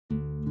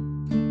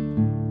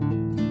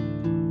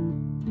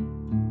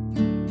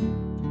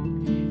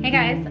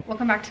Hey guys,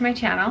 welcome back to my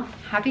channel.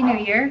 Happy New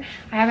Year.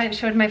 I haven't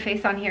showed my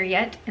face on here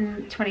yet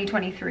in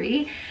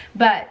 2023,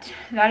 but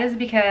that is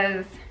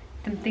because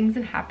some things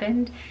have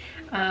happened.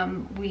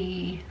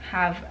 We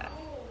have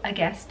a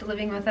guest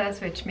living with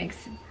us, which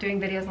makes doing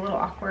videos a little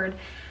awkward,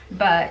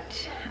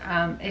 but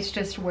it's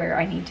just where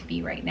I need to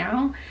be right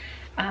now.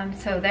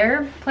 So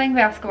they're playing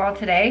basketball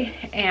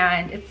today,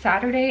 and it's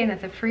Saturday, and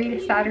it's a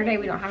free Saturday.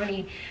 We don't have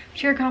any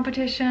cheer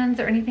competitions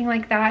or anything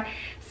like that.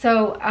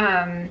 So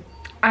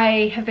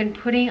I have been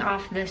putting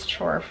off this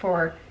chore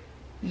for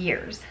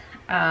years,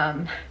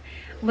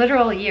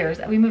 literal years.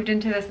 We moved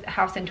into this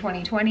house in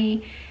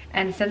 2020,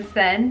 and since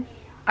then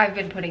I've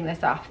been putting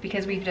this off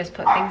because we've just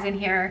put things in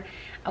here,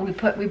 and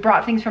we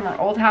brought things from our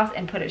old house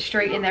and put it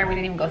straight in there. We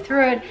didn't even go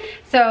through it.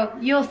 So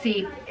you'll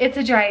see, it's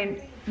a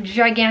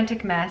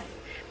gigantic mess,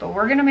 but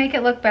we're gonna make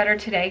it look better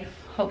today,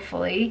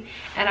 hopefully,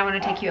 and I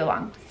want to take you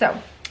along. So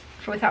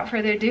without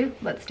further ado,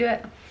 let's do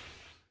it.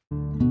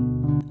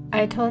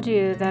 I told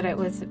you that it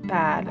was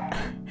bad.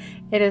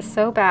 It is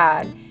so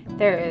bad.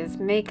 There is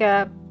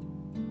makeup,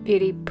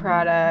 beauty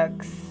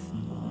products,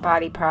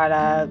 body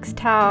products,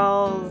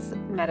 towels,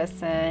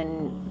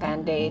 medicine,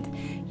 band-aids,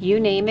 you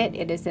name it,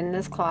 it is in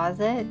this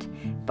closet.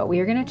 But we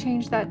are going to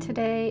change that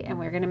today, and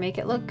we're going to make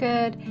it look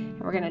good, and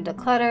we're going to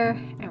declutter,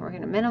 and we're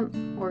going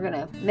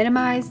to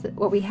minimize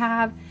what we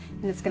have,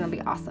 and it's going to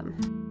be awesome.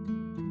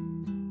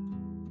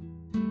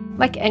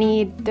 Like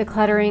any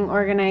decluttering,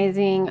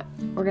 organizing,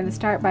 we're going to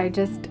start by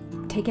just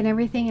taking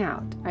everything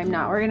out. I'm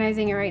not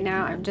organizing it right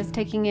now. I'm just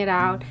taking it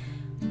out.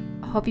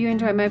 Hope you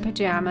enjoy my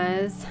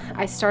pajamas.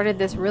 I started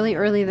this really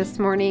early this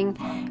morning.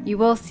 You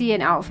will see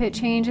an outfit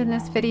change in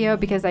this video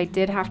because I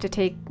did have to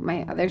take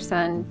my other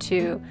son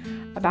to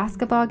a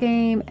basketball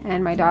game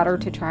and my daughter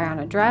to try on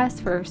a dress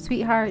for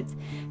Sweethearts.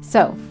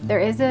 So there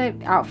is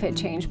an outfit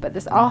change, but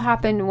this all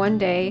happened one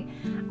day,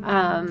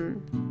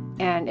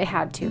 and it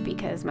had to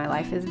because my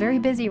life is very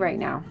busy right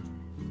now.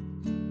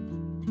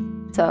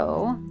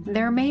 So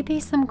there may be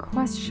some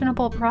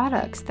questionable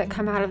products that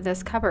come out of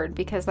this cupboard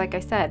because, like I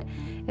said,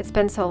 it's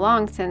been so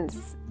long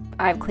since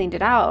I've cleaned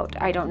it out.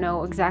 I don't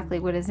know exactly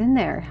what is in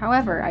there.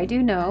 However, I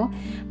do know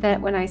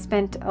that when I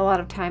spent a lot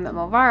of time at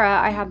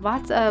Movara, I had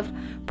lots of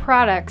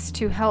products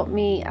to help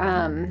me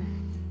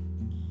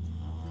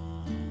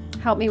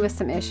with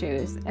some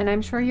issues, and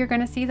I'm sure you're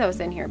going to see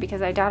those in here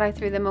because I doubt I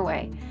threw them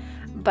away.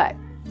 But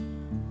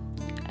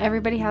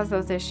everybody has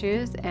those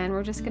issues, and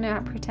we're just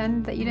gonna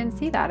pretend that you didn't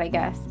see that, I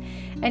guess.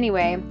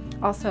 Anyway,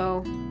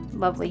 also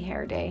lovely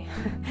hair day.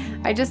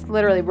 I just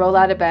literally rolled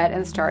out of bed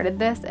and started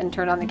this and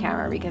turned on the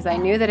camera because I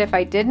knew that if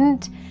I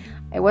didn't,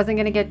 it wasn't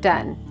gonna get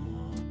done.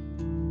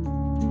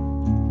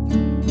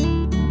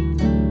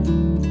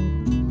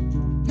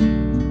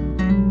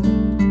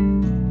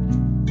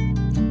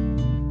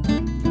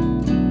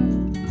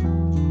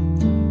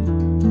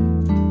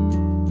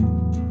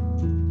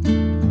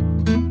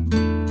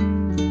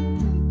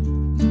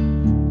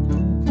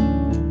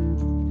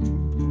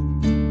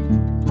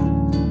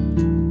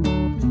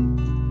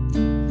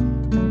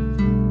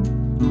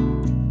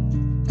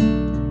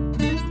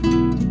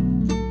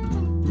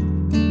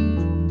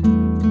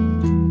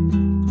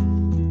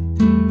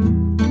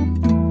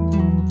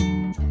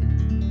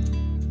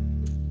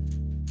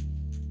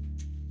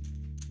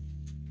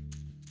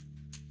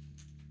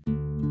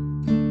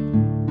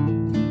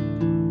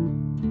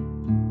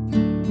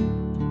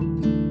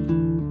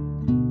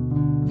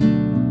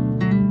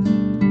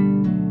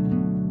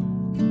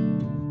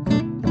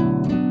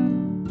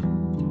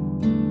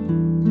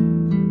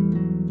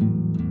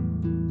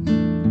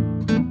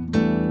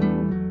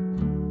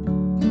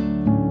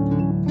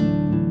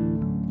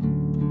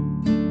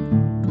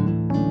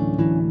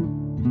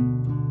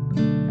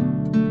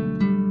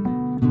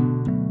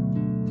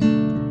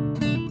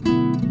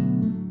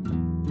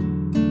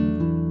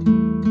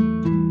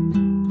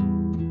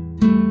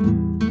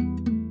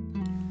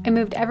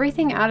 Moved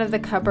everything out of the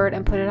cupboard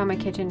and put it on my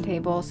kitchen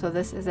table, so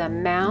this is a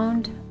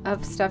mound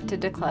of stuff to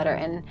declutter.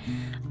 And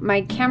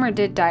my camera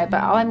did die,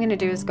 but all I'm going to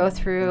do is go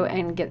through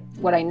and get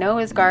what I know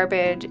is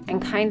garbage and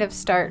kind of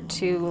start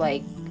to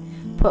like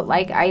put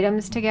like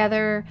items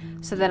together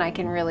so then I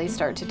can really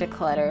start to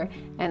declutter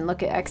and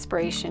look at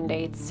expiration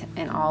dates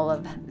and all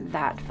of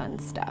that fun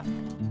stuff.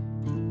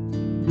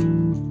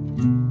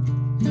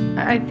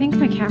 I think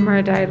my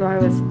camera died while I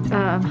was,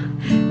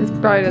 this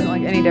probably doesn't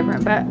look any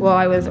different, but while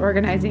I was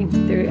organizing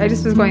through, I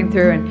just was going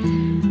through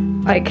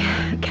and like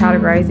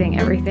categorizing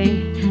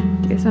everything.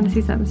 Do you guys want to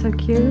see something so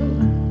cute?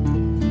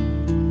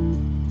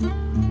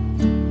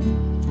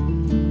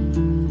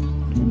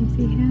 Can you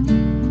see him?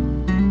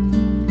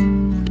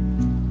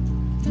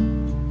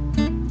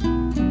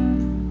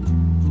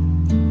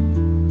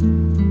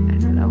 I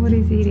don't know what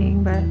he's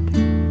eating, but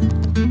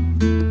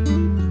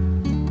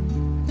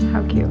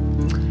how cute.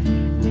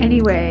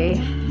 Anyway,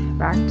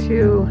 back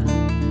to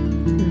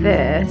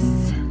this.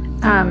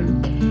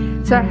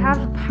 So I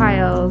have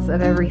piles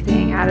of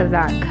everything out of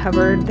that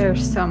cupboard.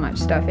 There's so much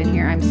stuff in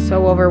here. I'm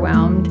so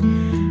overwhelmed.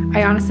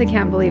 I honestly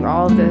can't believe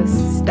all of this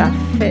stuff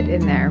fit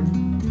in there.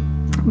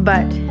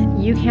 But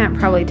you can't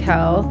probably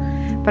tell,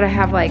 but I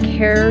have like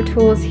hair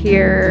tools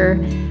here,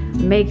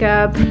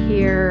 makeup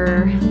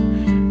here.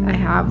 I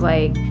have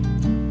like,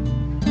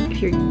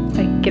 if you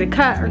like get a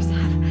cut or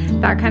stuff,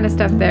 that kind of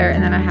stuff there.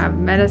 And then I have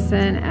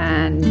medicine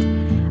and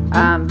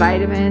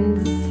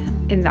vitamins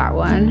in that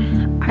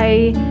one.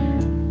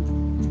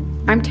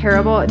 I'm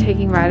terrible at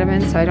taking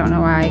vitamins, so I don't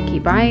know why I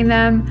keep buying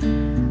them.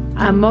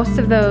 Most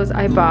of those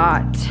I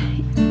bought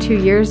 2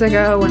 years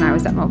ago when I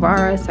was at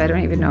Movara, so I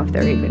don't even know if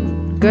they're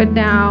even good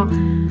now.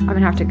 I'm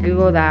gonna have to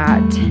Google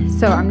that.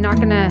 So I'm not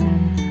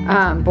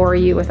gonna bore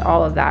you with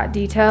all of that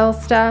detail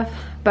stuff,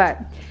 but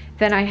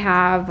then I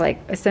have like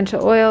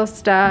essential oil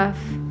stuff,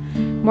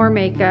 more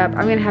makeup.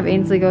 I'm gonna have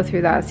Ainsley go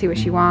through that, see what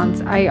she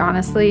wants. I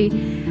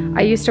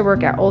used to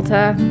work at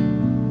Ulta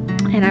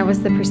and I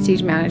was the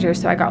prestige manager,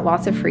 so I got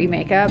lots of free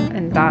makeup,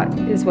 and that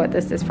is what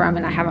this is from,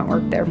 and I haven't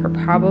worked there for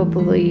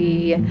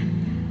probably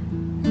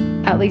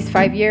at least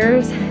 5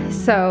 years,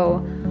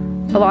 so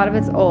a lot of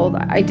it's old.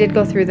 I did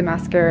go through the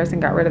mascaras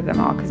and got rid of them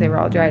all because they were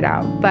all dried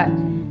out, but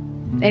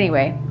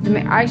anyway, the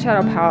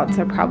eyeshadow palettes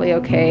are probably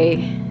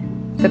okay.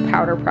 The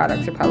powder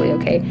products are probably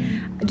okay.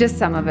 Just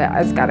some of it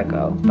has got to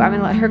go, but I'm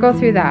gonna let her go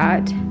through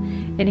that.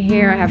 In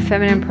here I have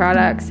feminine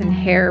products and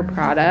hair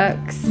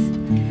products.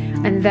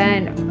 And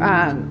then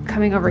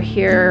coming over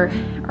here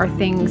are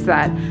things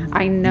that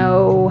I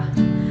know,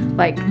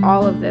 like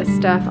all of this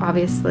stuff,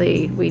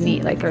 obviously we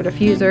need, like our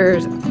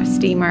diffusers, a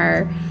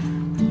steamer,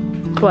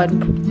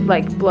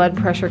 blood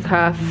pressure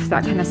cuffs,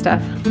 that kind of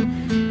stuff.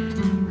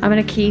 I'm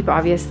gonna keep,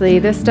 obviously,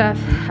 this stuff.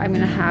 I'm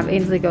gonna have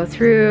Ainsley go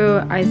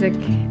through, Isaac,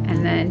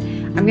 and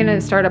then I'm gonna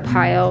start a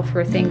pile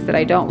for things that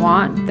I don't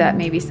want, that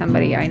maybe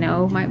somebody I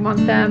know might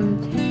want them.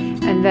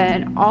 And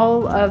then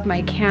all of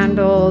my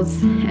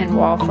candles and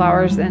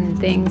wallflowers and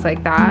things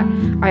like that,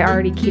 I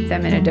already keep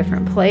them in a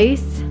different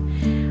place.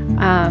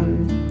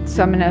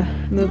 So I'm gonna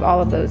move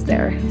all of those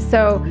there.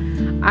 So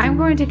I'm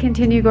going to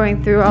continue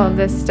going through all of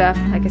this stuff.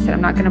 Like I said,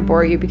 I'm not gonna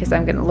bore you because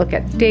I'm gonna look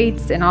at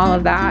dates and all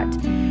of that.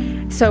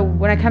 So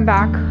when I come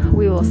back,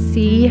 we will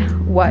see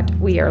what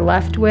we are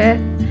left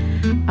with.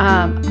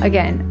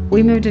 Again,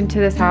 we moved into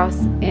this house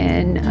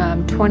in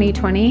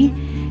 2020,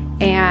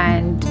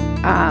 and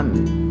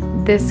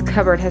this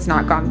cupboard has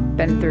not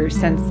been through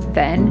since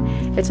then.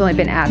 It's only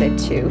been added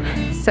to.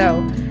 So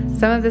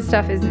some of this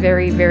stuff is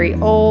very, very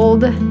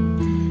old,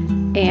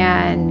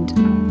 and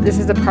this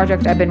is a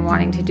project I've been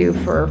wanting to do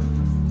for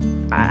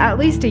at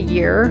least a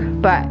year,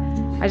 but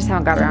I just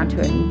haven't got around to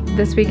it. And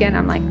this weekend,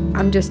 I'm like,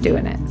 I'm just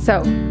doing it.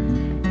 So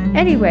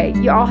anyway,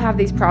 you all have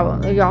these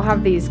problems. You all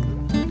have these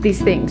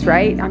things,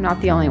 right? I'm not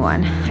the only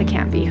one. I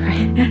can't be,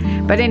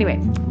 right? But anyway,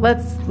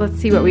 let's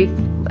see what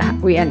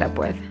we end up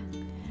with.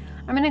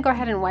 I'm gonna go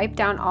ahead and wipe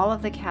down all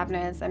of the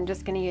cabinets. I'm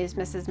just gonna use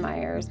Mrs.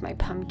 Meyer's, my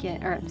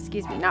pumpkin, or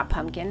excuse me, not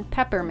pumpkin,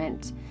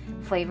 peppermint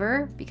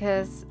flavor,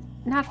 because,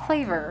 not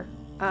flavor,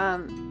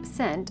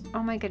 scent,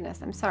 oh my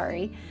goodness, I'm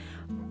sorry,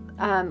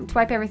 to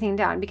wipe everything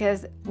down,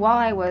 because while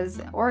I was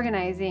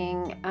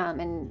organizing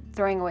and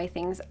throwing away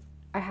things,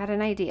 I had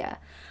an idea.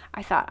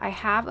 I thought, I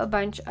have a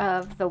bunch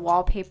of the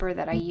wallpaper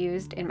that I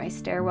used in my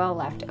stairwell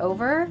left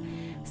over,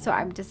 so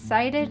I've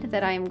decided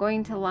that I'm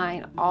going to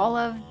line all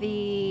of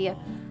the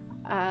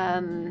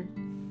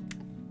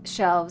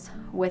shelves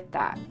with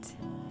that.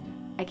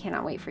 I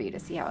cannot wait for you to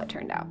see how it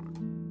turned out.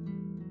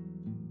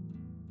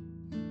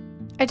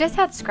 I just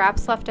had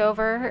scraps left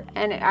over,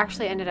 and it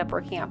actually ended up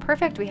working out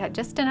perfect. We had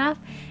just enough,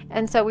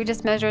 and so we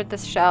just measured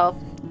this shelf.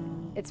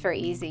 It's very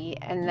easy,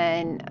 and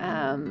then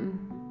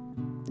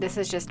this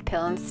is just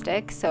pill and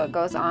stick, so it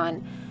goes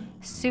on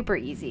super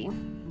easy.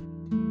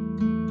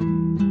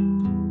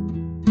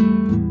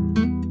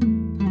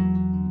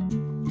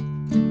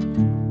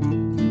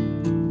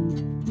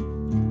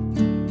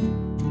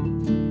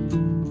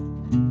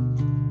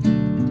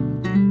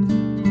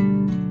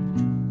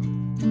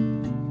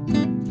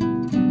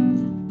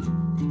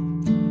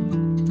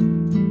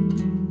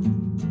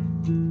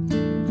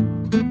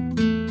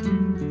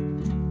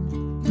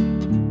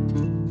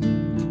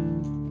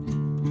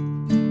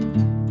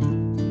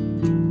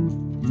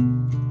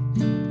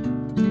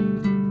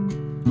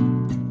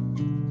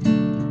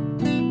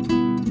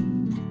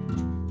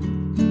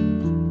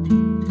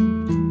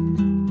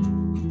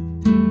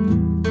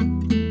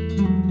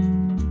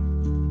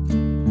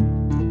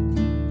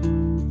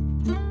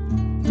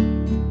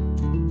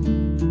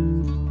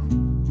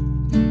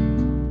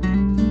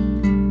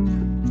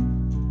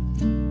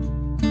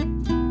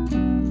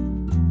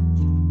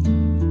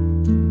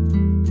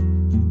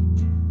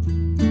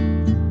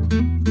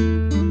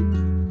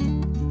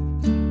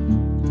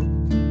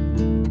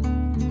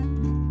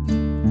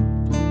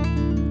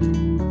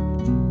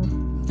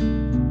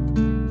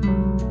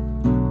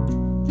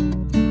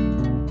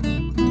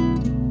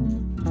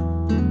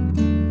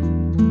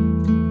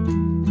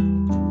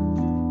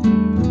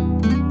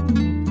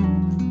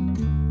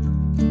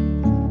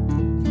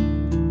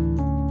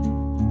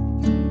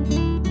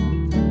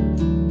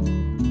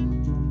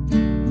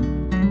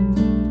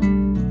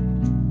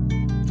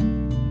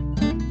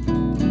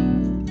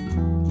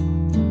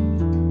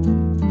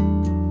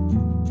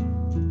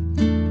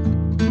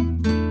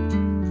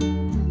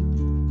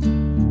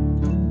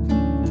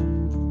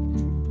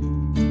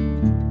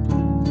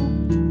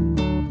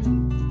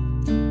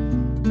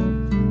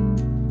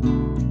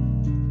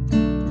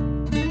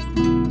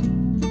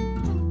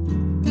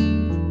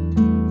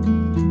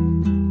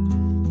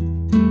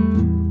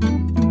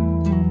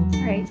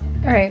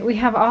 we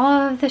have all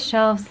of the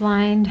shelves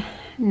lined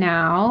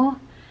now,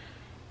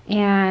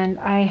 and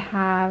I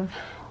have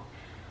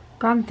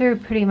gone through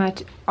pretty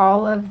much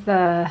all of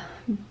the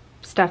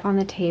stuff on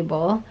the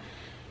table.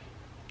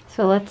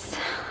 So let's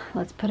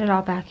put it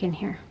all back in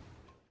here.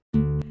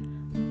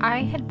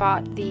 I had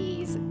bought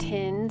these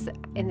tins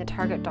in the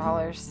Target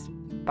dollar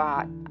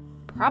spot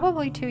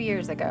probably 2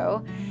 years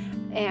ago,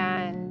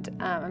 and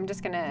I'm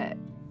just gonna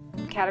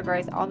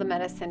categorize all the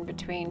medicine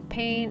between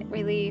pain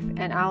relief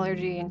and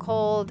allergy and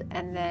cold,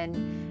 and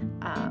then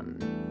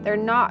they're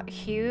not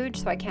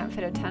huge, so I can't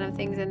fit a ton of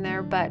things in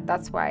there, but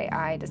that's why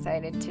I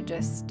decided to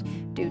just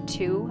do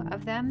 2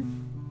 of them.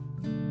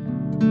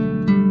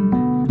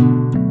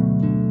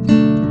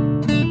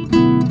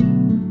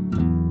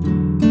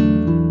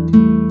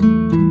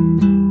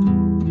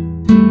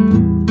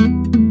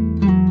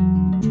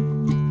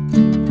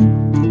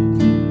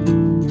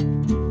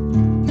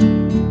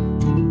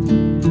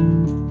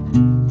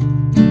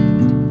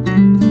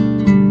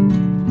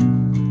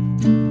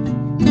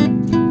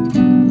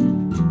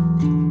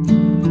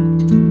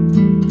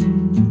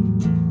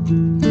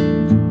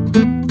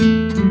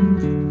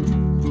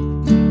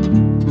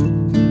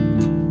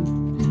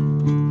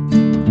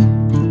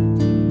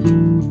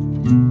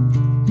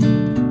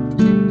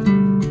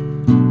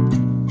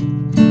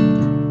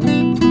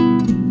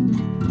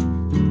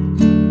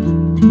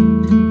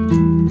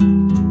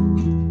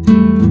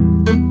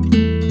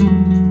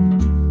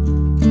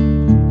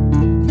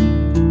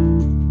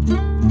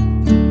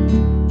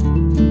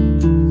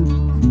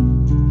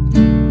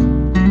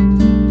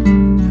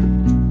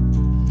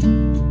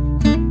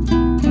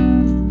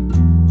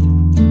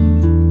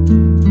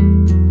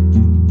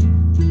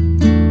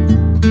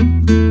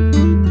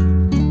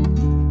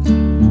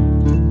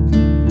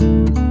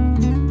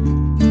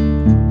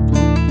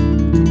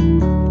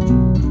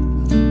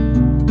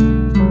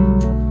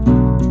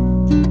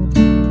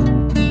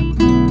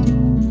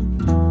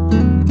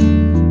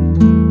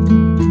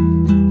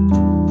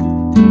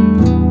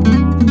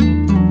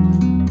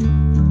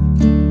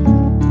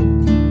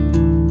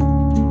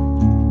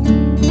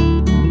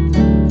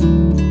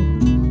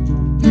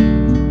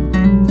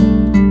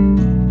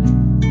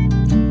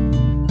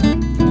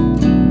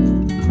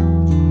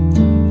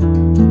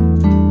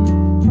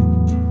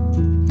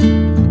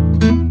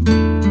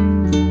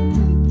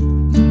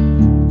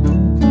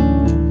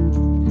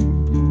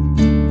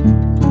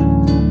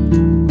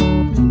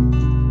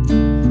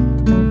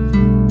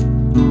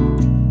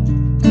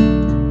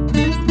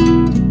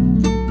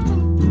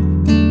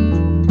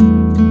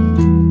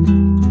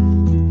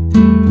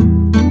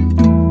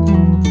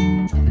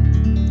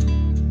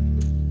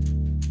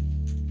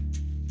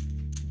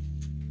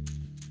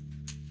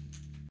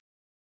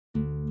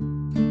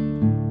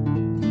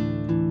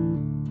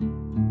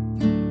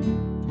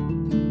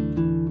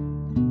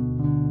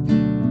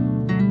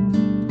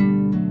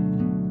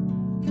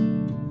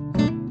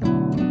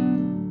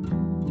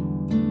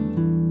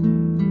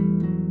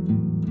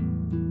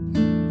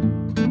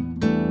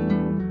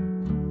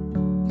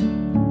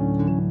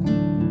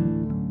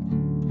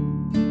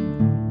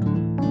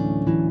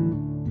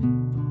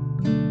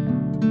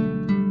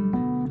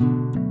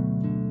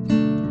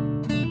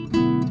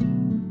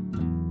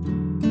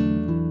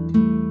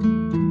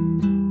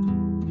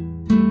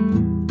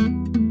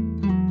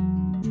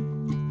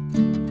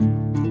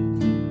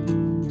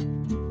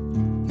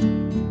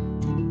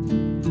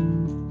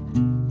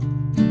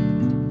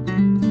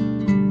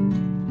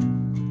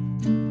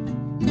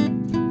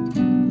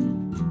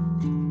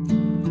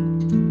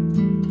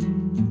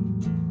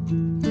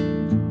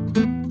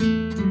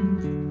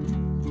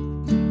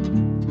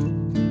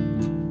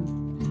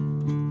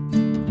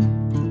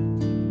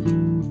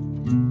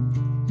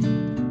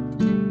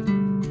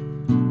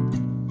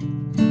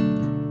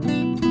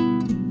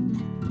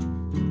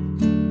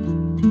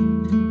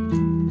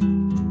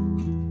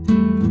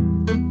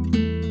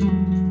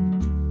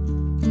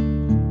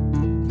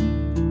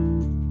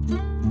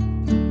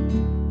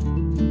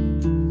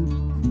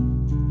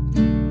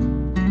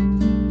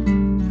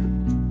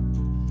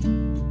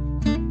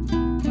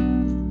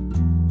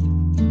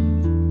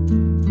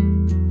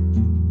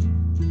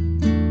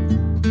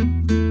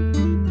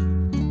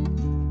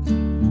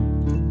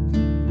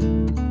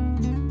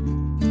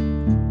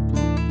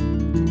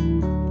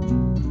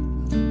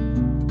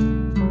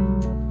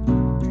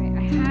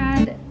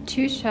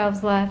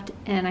 Shelves left,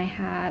 and I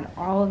had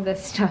all of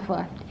this stuff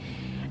left,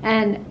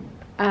 and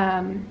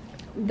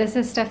this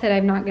is stuff that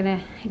I don't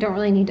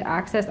really need to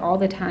access all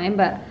the time,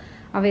 but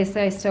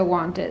obviously I still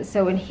want it.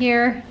 So in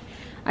here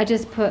I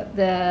just put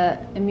the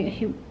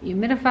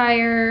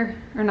humidifier,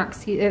 or not,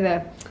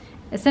 the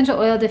essential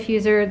oil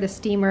diffuser, the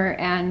steamer,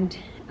 and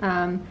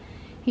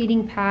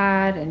heating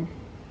pad, and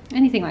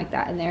anything like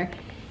that in there.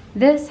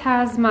 This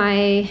has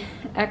my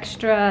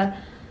extra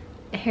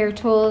hair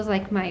tools,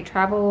 like my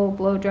travel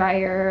blow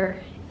dryer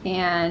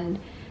and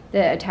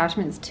the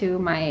attachments to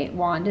my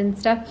wand and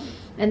stuff.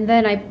 And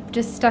then I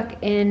just stuck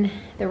in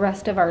the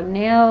rest of our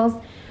nails.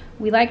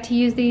 We like to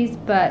use these,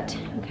 but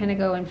we kind of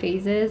go in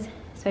phases,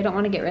 so I don't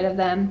want to get rid of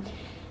them,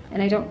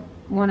 and I don't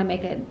want to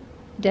make a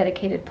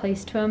dedicated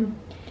place to them.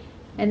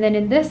 And then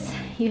in this,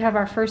 you have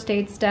our first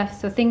aid stuff.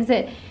 So things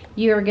that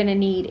you're gonna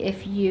need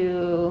if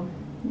you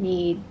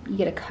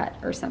get a cut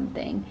or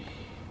something.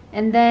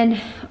 And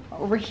then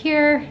over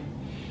here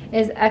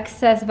is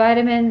excess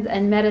vitamins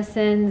and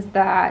medicines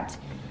that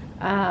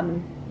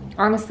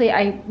honestly,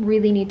 I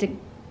really need to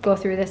go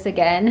through this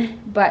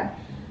again, but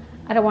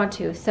I don't want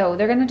to. So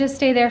they're gonna just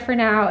stay there for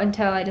now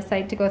until I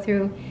decide to go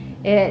through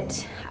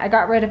it. I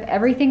got rid of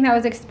everything that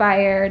was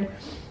expired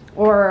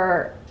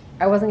or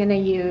I wasn't gonna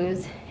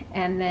use,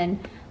 and then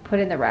put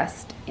in the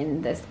rest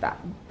in this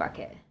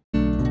bucket.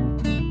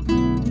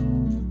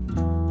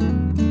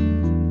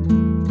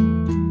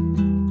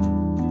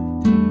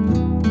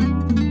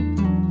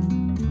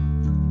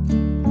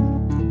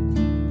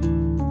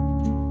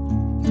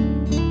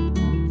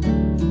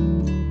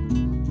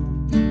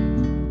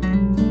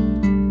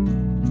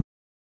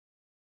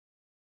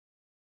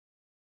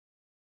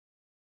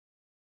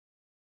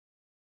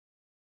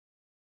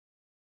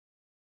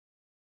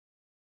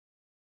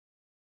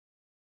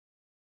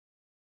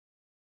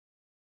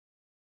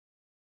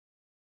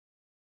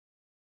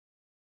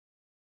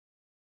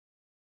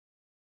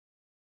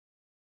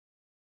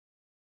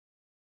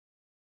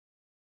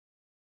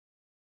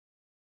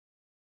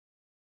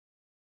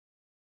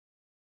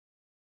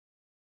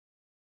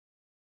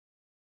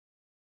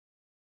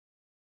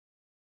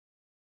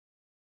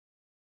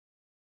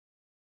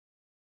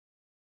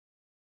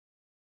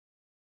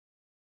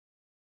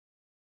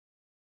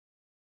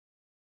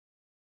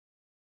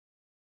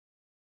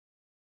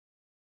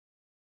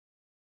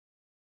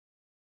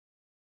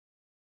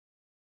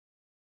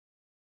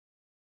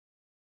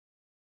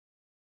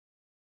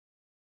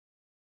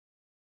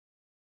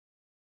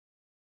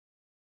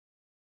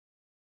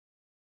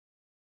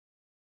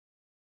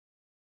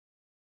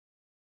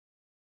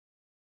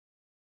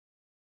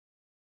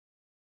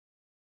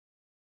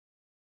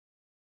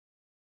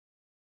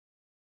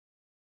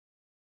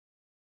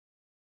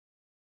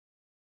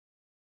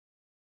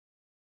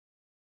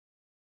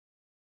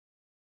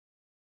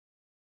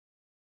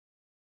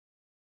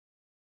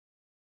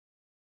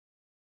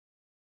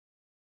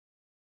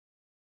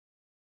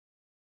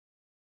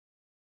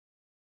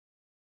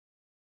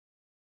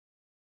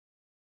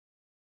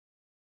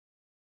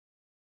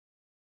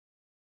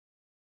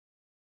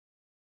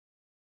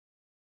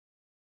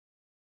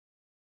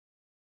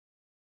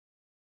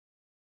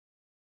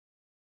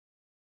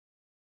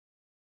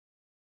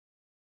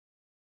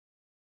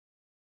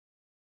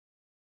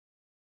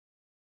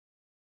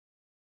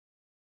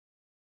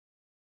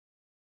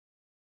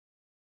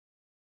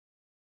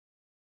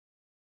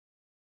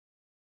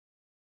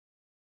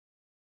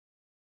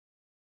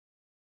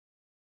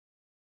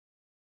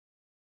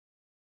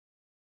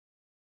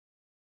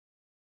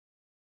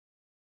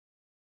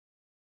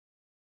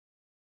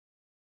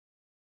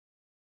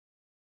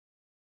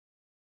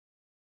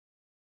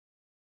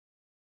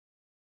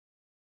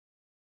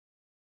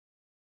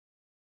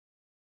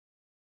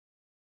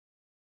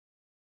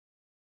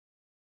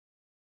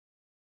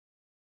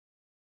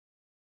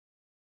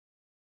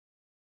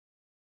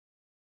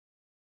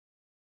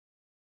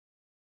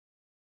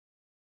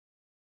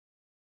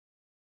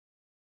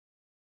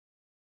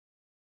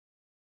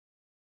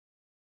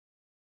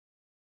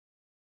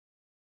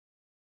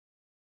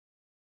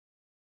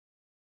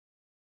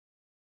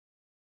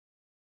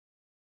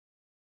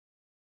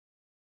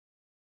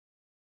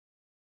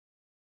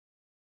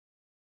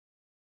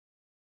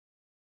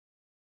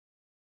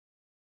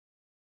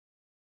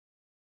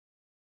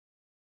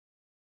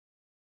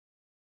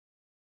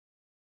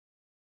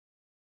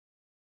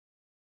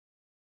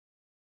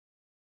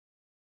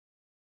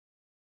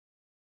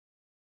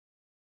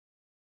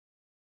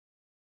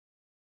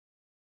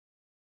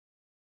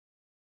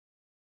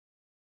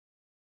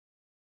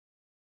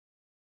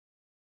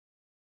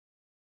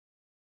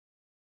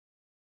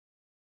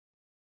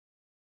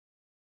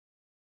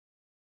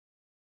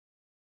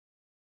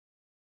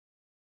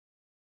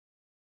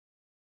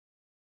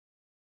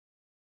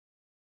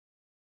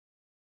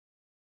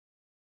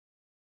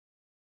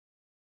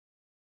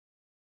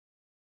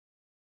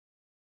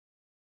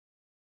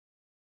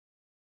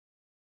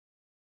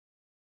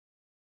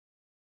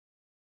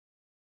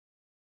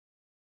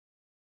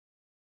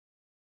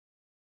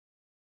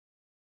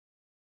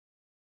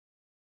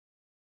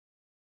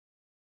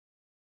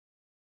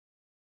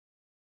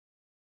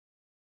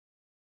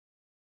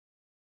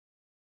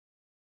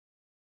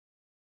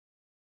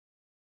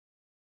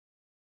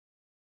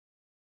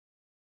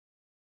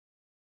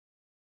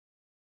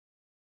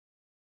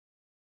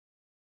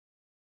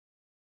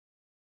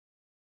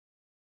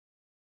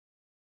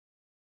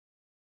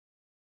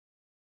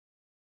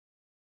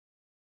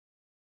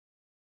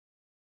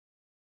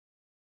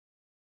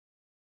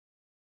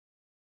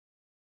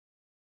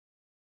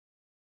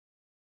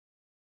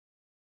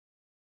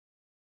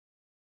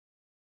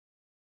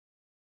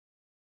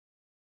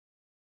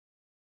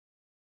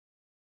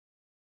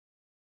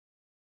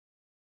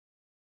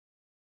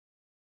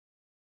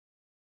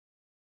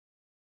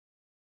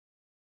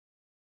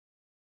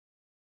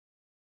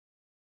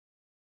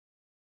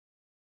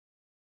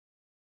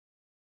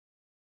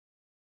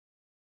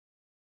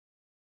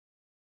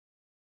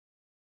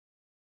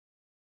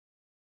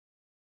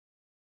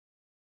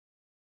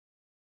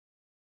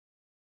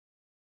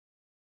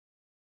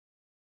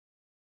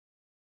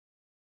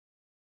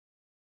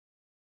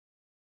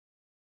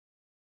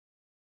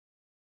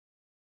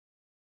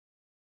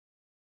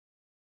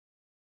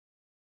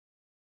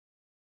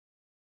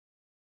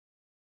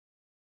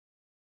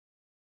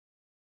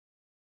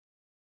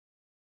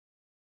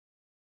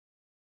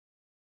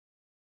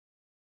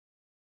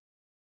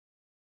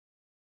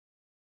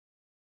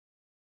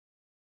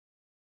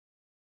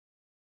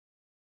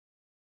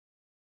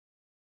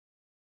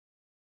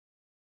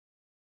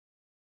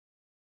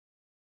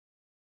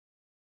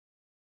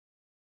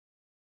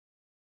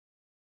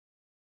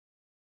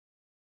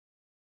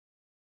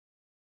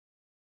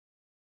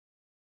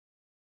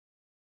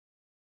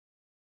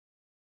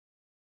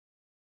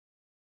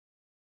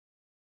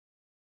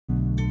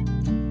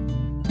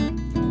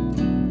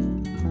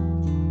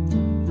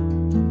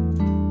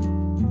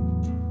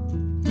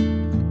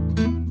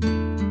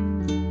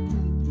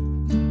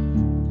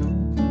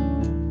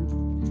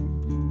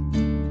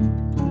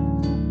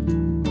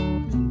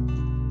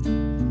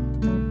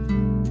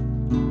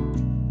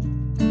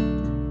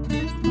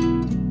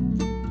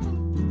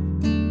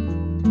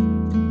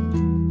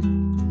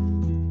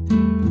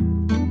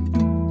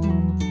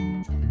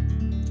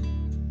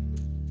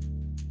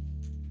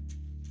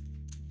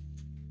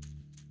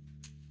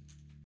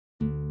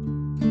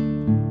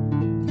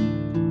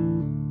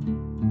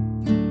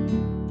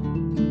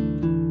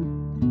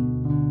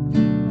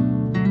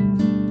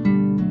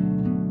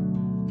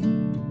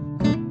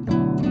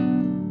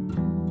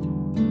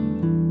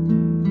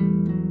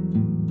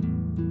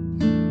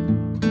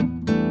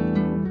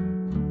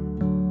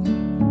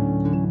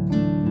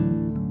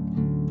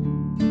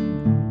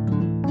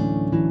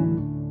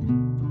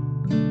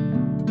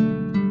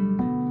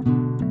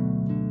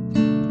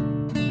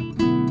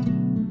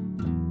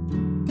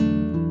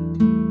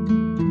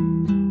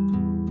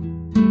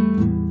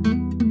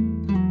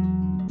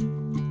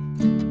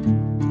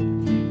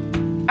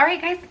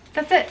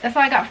 that's it. That's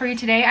all I got for you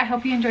today. I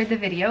hope you enjoyed the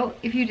video.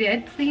 If you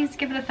did, please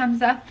give it a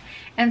thumbs up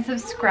and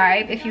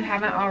subscribe if you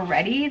haven't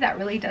already. That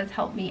really does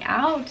help me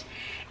out.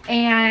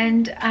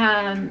 And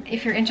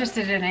if you're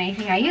interested in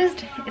anything I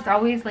used, it's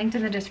always linked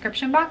in the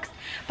description box.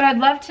 But I'd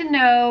love to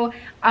know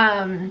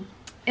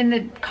in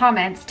the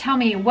comments, tell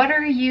me, what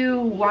are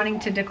you wanting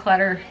to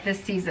declutter this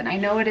season? I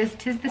know tis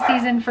the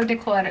season for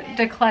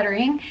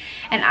decluttering,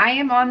 and I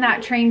am on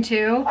that train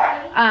too.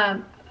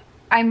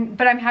 I'm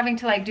having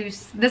to like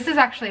this is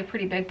actually a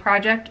pretty big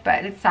project,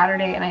 but it's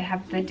Saturday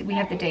and we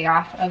have the day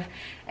off of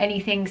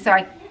anything, so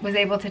I was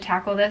able to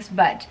tackle this.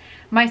 But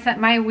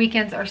my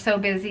weekends are so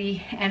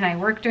busy and I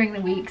work during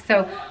the week,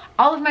 so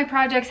all of my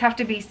projects have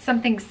to be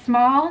something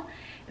small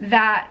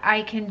that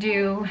I can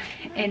do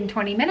in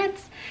 20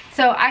 minutes.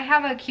 So I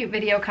have a cute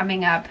video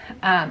coming up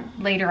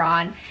later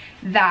on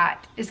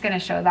that is going to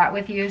show that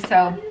with you.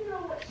 So,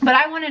 but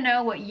I want to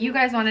know what you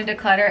guys want to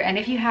declutter, and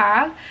if you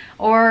have,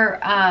 or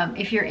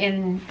if you're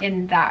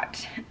in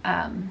that,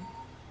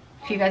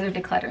 if you guys are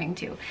decluttering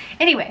too.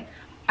 Anyway,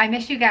 I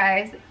miss you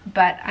guys,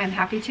 but I'm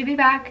happy to be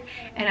back,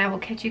 and I will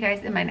catch you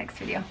guys in my next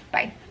video.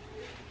 Bye.